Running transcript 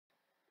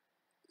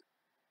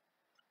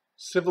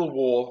Civil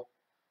War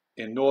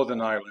in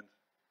Northern Ireland,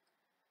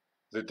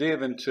 the day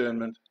of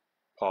internment,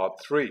 part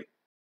 3.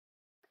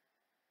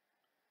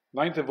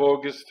 9th of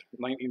August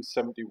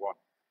 1971.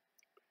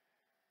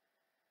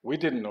 We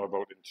didn't know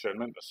about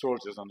internment, the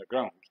soldiers on the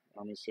ground.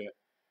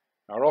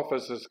 Our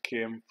officers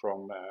came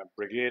from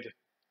Brigade.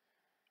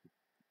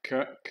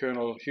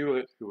 Colonel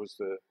Hewlett, who was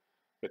the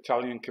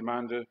battalion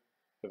commander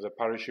of the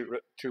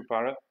Parachute 2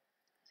 Para.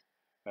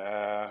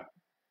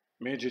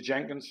 Major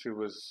Jenkins, who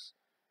was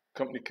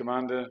company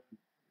commander,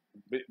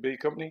 B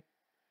Company,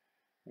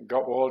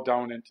 got all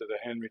down into the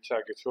Henry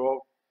Taggart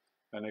Hall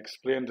and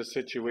explained the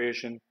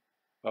situation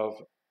of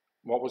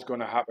what was going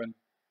to happen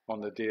on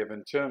the day of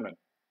internment.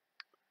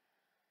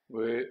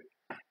 The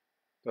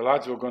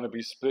lads were going to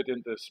be split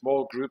into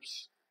small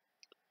groups.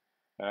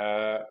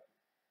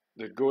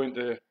 They'd go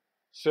into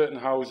certain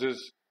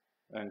houses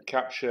and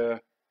capture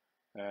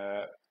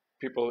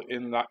people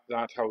in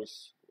that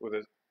house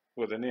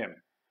with a name.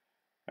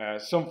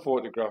 Some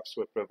photographs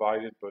were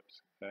provided, but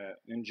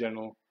in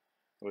general,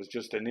 it was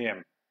just a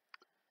name.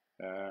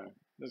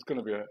 There's going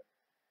to be it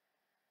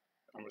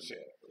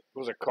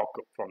was a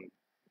cock-up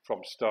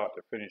from start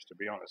to finish, to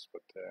be honest,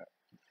 but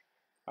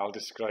I'll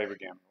describe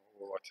again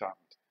what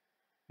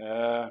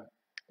happened.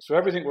 So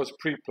everything was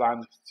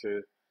pre-planned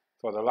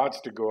for the lads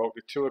to go out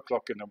at 2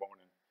 o'clock in the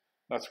morning.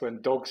 That's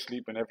when dogs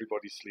sleep and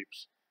everybody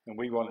sleeps, and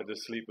we wanted to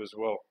sleep as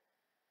well.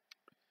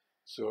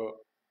 So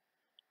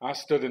I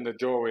stood in the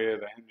doorway of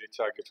the Henry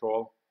Taggart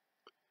Hall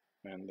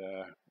and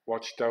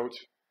watched out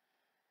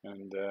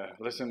and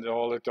listened to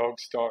all the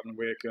dogs starting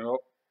waking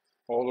up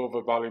all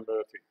over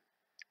Ballymurphy.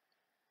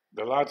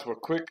 The lads were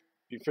quick,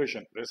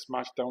 efficient. They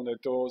smashed down their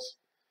doors.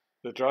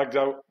 They dragged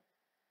out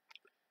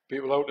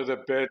people out of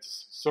their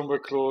beds. Some were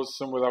closed,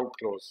 some without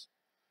clothes.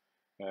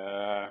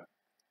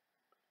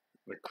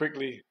 They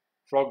quickly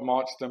frog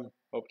marched them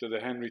up to the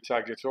Henry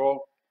Taggart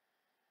Hall,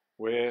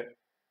 where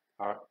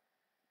our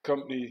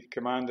company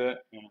commander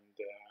and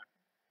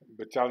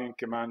battalion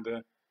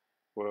commander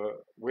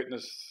were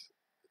witness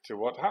to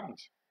what happened.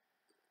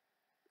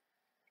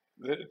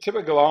 The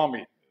typical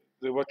army,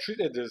 they were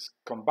treated as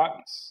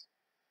combatants,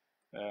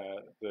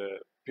 the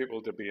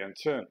people to be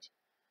interned.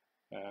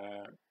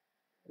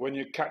 When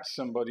you catch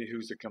somebody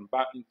who's a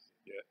combatant,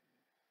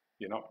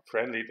 you're not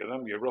friendly to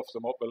them, you rough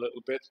them up a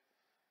little bit,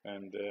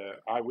 and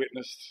I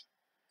witnessed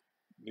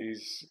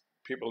these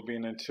people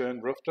being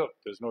interned roughed up,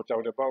 there's no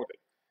doubt about it.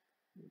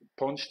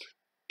 Punched,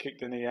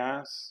 kicked in the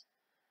ass,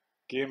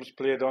 games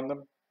played on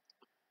them,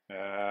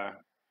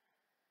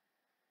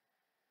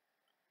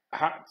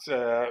 hats,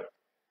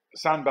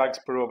 sandbags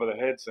put over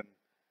their heads and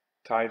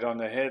tied on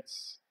their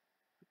heads,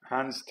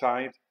 hands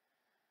tied.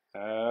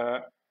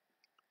 I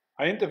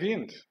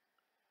intervened.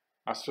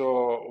 I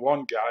saw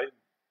one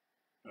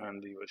guy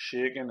and he was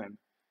shaking, and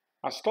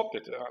I stopped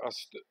it.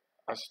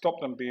 I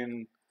stopped them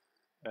being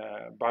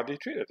badly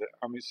treated.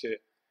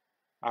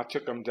 I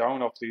took him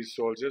down off these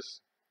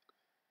soldiers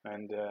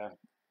and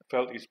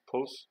felt his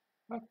pulse.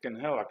 Fucking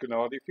hell, I couldn't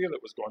hardly feel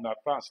it was going that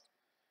fast.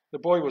 The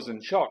boy was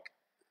in shock.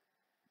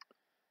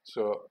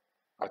 So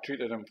I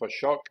treated him for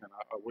shock, and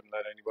I wouldn't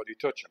let anybody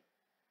touch him.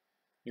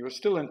 He was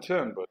still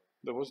interned, but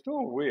there was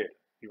no way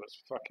he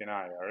was fucking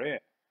IRA.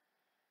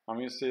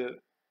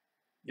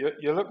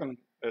 You're looking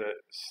at a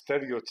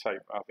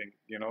stereotype, I think,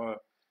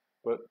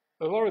 but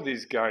a lot of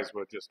these guys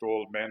were just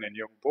old men and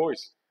young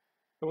boys.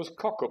 There was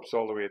cock-ups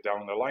all the way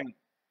down the line.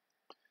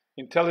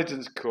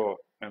 Intelligence Corps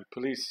and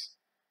police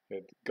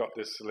had got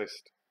this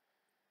list.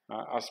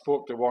 I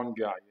spoke to one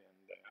guy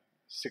in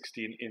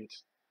 16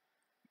 int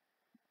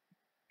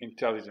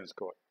Intelligence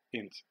Corps,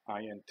 int,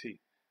 I-N-T.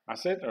 I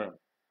said to him,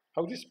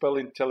 how do you spell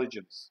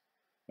intelligence?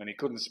 And he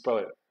couldn't spell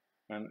it.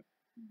 And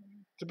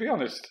to be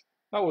honest,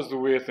 that was the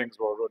way things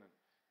were running.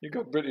 You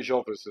got British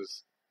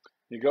officers,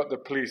 you got the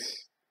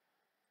police,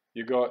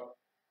 you got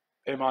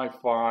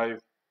MI5,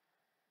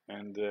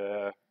 and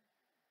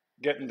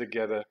getting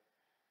together.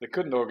 They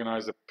couldn't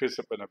organise a piss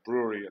up in a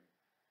brewery, and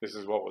this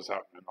is what was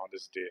happening on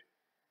this day.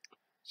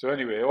 So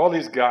anyway, all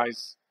these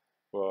guys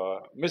were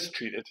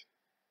mistreated.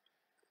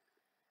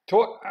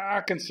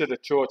 I consider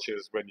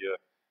tortures when you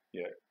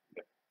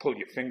pull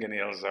your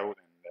fingernails out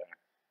and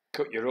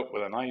cut you up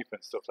with a knife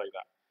and stuff like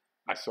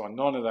that. I saw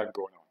none of that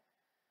going on.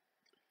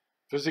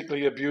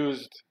 Physically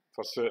abused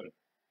for certain.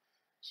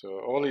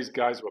 So all these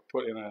guys were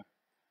put in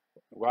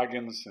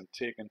wagons and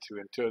taken to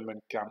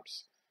internment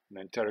camps and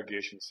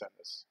interrogation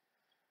centres.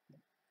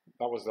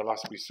 That was the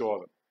last we saw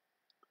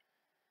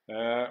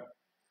them.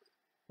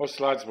 Most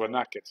lads were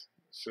knackered,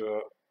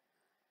 so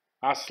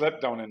I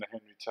slept down in the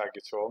Henry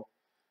Taggart Hall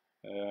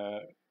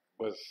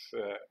with,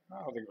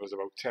 I think it was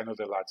about 10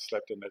 other lads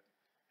slept in the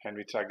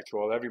Henry Taggart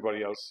Hall.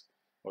 Everybody else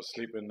was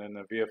sleeping in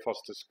the Vera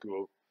Foster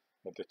School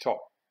at the top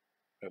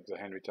of the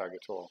Henry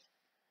Taggart Hall.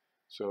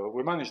 So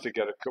we managed to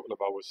get a couple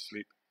of hours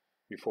sleep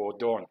before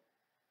dawn.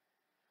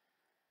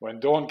 When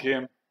dawn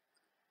came,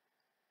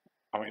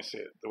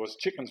 there was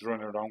chickens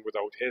running around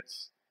without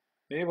heads.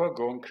 They were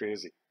going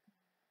crazy.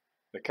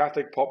 The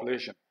Catholic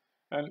population,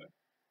 and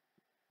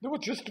they were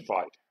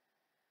justified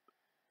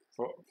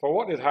for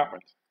what had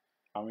happened.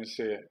 I mean,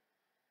 say,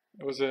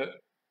 it was a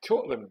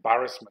total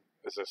embarrassment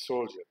as a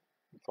soldier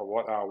for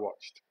what I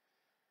watched.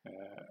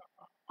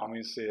 I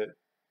mean, say,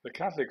 the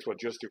Catholics were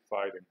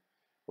justified in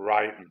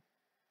rioting,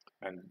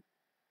 and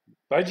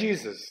by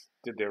Jesus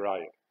did they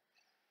riot.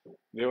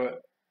 They were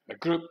a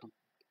group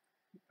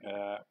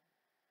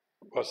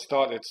was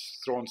started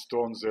throwing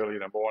stones early in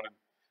the morning.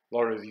 A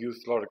lot of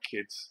youth, a lot of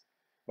kids,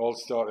 all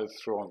started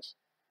throwing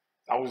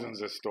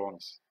thousands of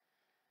stones.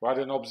 We had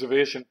an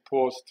observation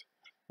post,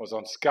 was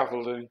on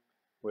scaffolding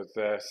with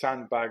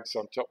sandbags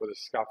on top of the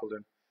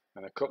scaffolding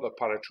and a couple of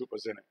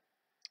paratroopers in it.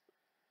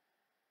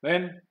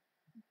 Then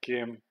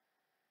came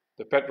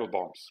the petrol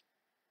bombs.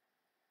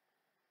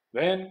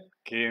 Then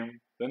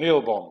came the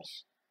nail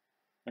bombs,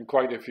 and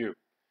quite a few.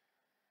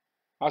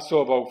 I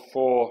saw about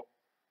 4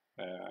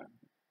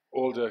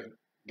 older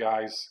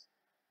guys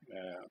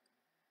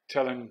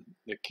telling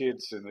the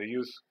kids and the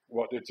youth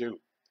what to do.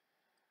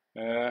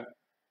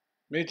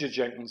 Major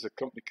Jenkins, the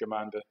company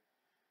commander,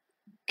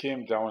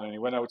 came down and he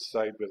went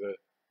outside with a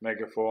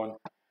megaphone.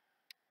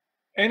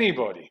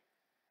 Anybody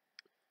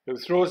who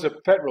throws a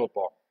petrol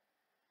bomb,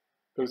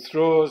 who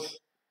throws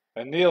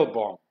a nail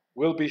bomb,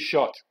 will be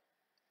shot.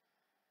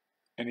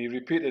 And he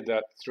repeated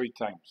that 3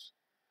 times.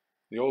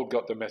 They all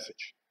got the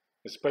message,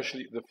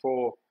 especially the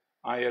 4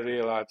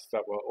 IRA lads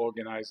that were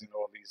organising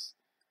all these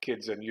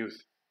kids and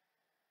youth.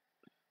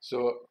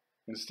 So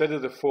instead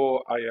of the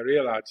 4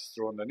 IRA lads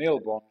throwing the nail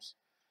bombs,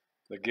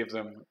 they give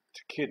them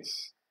to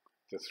kids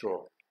to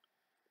throw.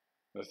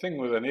 The thing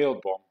with a nail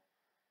bomb,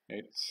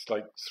 it's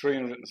like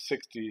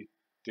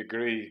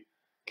 360-degree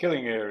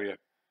killing area,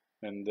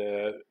 and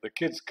the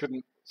kids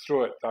couldn't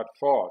throw it that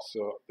far,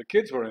 so the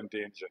kids were in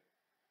danger.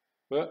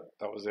 But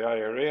that was the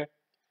IRA,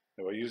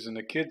 they were using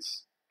the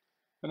kids,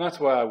 and that's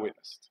what I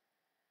witnessed.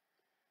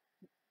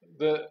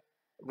 The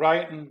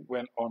rioting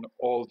went on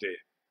all day.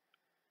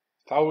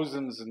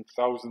 Thousands and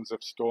thousands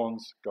of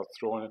stones got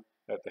thrown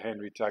at the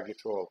Henry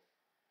Taggart Hall.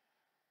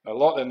 A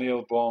lot of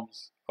nail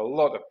bombs, a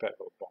lot of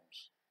petrol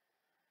bombs.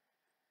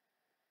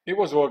 It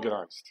was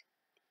organised.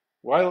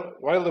 While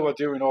they were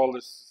doing all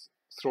this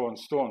throwing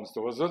stones,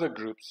 there was other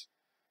groups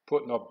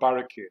putting up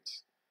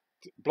barricades,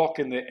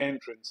 blocking the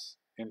entrance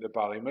into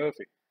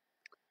Ballymurphy,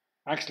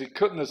 actually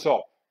cutting us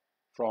off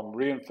from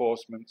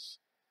reinforcements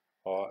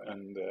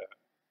and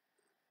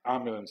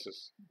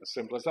ambulances, as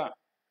simple as that.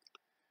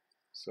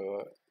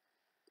 So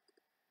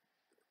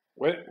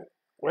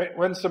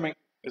when something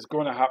is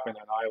going to happen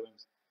in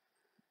Ireland,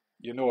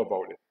 you know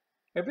about it.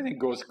 Everything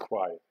goes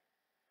quiet.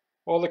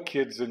 All the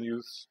kids and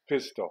youths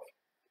pissed off.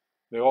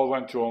 They all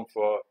went home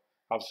for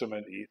have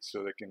something to eat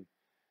so they can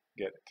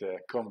get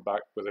come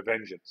back with a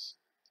vengeance.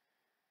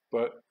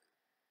 But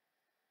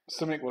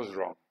something was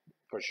wrong,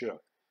 for sure.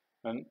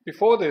 And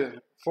before they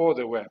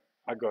went,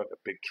 I got a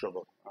big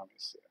trouble.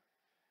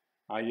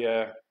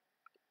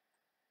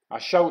 I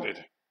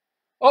shouted,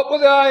 "Up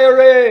with the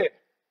IRA!"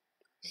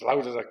 as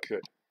loud as I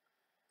could.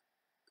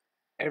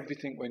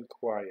 Everything went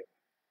quiet.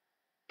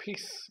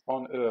 Peace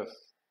on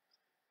earth.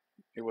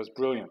 It was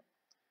brilliant.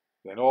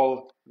 Then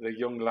all the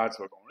young lads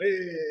were going, "Hey,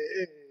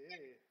 hey,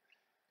 hey,"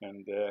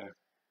 and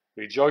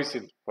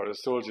rejoicing for the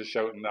soldiers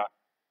shouting that.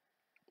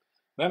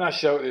 Then I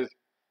shouted,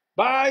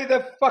 "By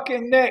the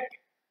fucking neck!"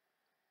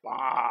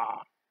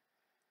 Bah!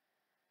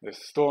 The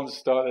stones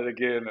started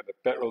again, and the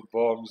petrol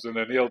bombs and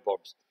the nail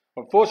bombs.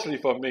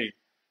 Unfortunately for me,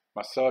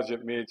 my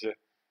sergeant major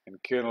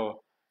and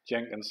Colonel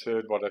Jenkins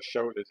heard what I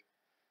shouted,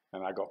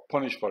 and I got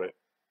punished for it.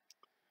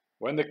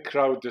 When the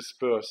crowd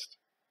dispersed,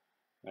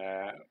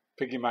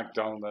 Piggy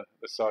MacDonald,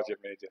 the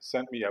sergeant major,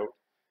 sent me out.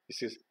 He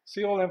says,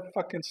 "See all them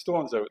fucking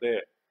stones out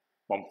there,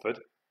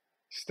 Mumford?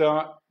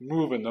 Start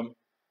moving them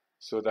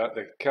so that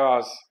the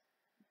cars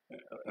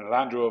and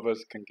Land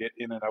Rovers can get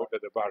in and out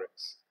of the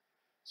barracks."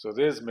 So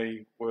there's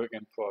me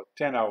working for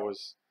 10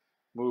 hours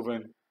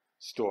moving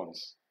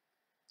stones.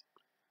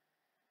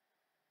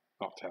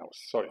 Not 10 hours,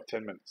 sorry,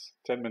 10 minutes.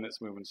 10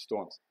 minutes moving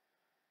stones.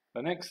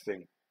 The next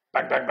thing,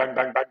 bang, bang, bang,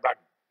 bang, bang, bang.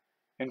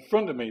 In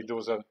front of me, there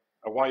was a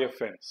wire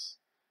fence.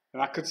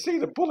 And I could see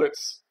the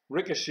bullets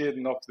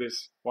ricocheting off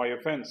this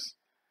wire fence,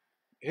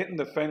 hitting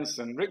the fence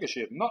and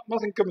ricocheting.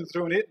 Nothing coming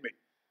through and hitting me.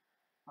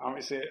 I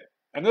mean, say,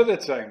 another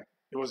time,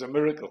 it was a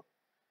miracle.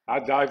 I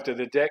dived to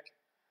the deck,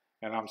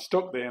 and I'm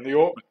stuck there in the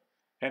open.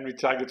 Henry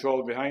Taggart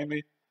Hall behind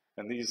me,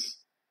 and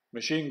these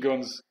machine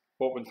guns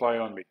opened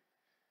fire on me.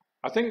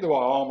 I think there were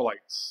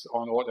Armalites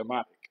on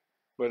automatic,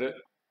 but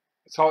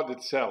it's hard to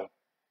tell.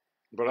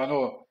 But I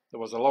know there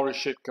was a lot of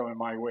shit coming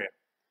my way.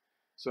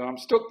 So I'm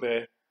stuck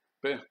there,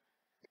 but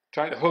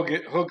trying to hug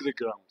the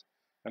ground.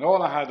 And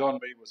all I had on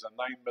me was a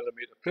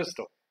 9mm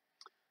pistol.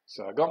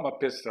 So I got my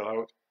pistol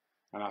out,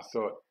 and I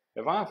thought,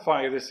 if I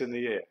fire this in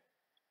the air,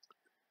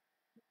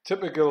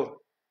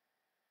 typical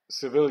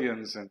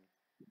civilians and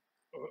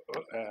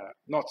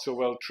not so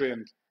well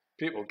trained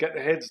people get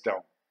their heads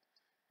down.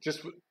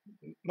 Just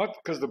not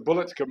because the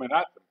bullet's coming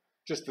at them,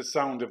 just the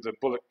sound of the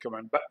bullet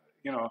coming back,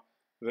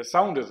 the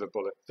sound of the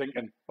bullet,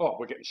 thinking, "Oh,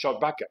 we're getting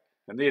shot back at,"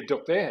 and they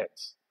duck their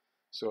heads.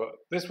 So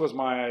this was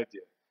my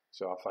idea.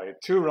 So I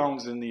fired 2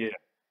 rounds in the air.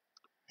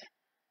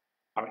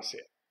 I would say,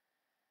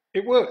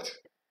 it worked.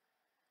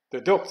 They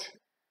ducked,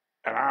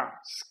 and I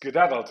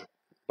skedaddled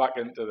back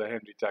into the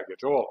Henry Taggart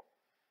Hall.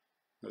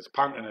 I was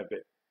panting a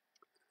bit,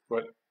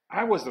 but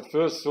I was the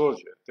first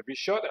soldier to be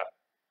shot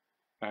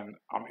at, and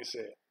I may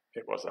say,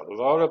 it was a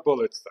lot of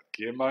bullets that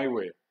came my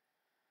way.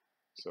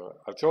 So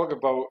I'll talk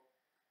about,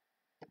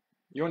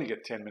 you only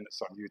get 10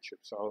 minutes on YouTube,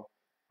 so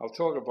I'll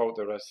talk about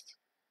the rest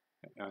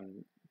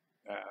and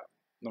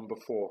number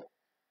 4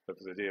 of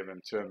the day of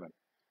internment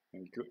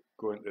and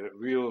go into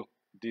real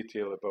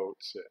detail about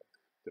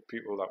the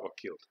people that were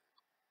killed.